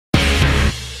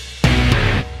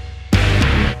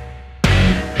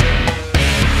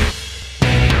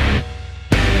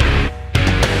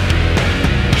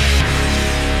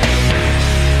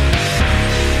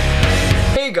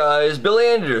guys, Billy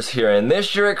Andrews here, and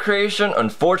this year at Creation,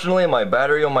 unfortunately my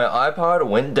battery on my iPod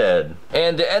went dead.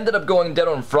 And it ended up going dead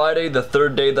on Friday, the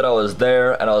third day that I was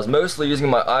there, and I was mostly using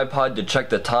my iPod to check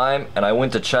the time, and I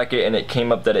went to check it and it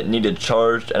came up that it needed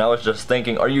charged, and I was just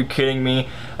thinking, are you kidding me?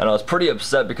 And I was pretty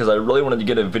upset because I really wanted to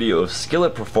get a video of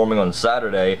Skillet performing on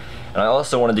Saturday, and I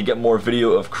also wanted to get more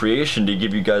video of Creation to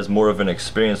give you guys more of an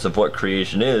experience of what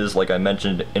Creation is, like I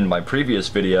mentioned in my previous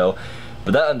video.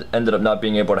 But that ended up not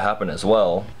being able to happen as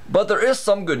well. But there is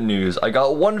some good news. I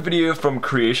got one video from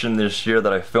Creation this year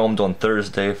that I filmed on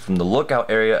Thursday from the lookout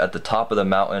area at the top of the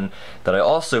mountain that I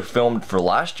also filmed for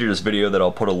last year's video that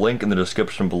I'll put a link in the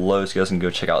description below so you guys can go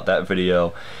check out that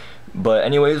video. But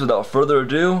anyways, without further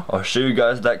ado, I'll show you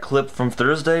guys that clip from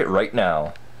Thursday right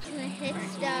now.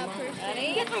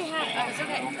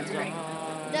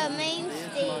 The main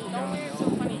stage.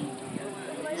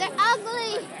 They're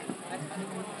ugly.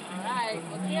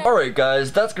 Alright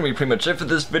guys, that's gonna be pretty much it for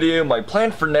this video. My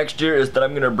plan for next year is that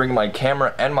I'm gonna bring my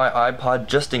camera and my iPod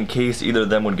just in case either of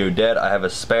them would go dead. I have a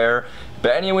spare.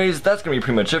 But anyways, that's gonna be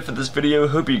pretty much it for this video.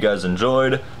 Hope you guys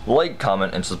enjoyed. Like,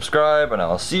 comment, and subscribe, and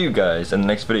I'll see you guys in the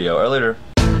next video. Or later.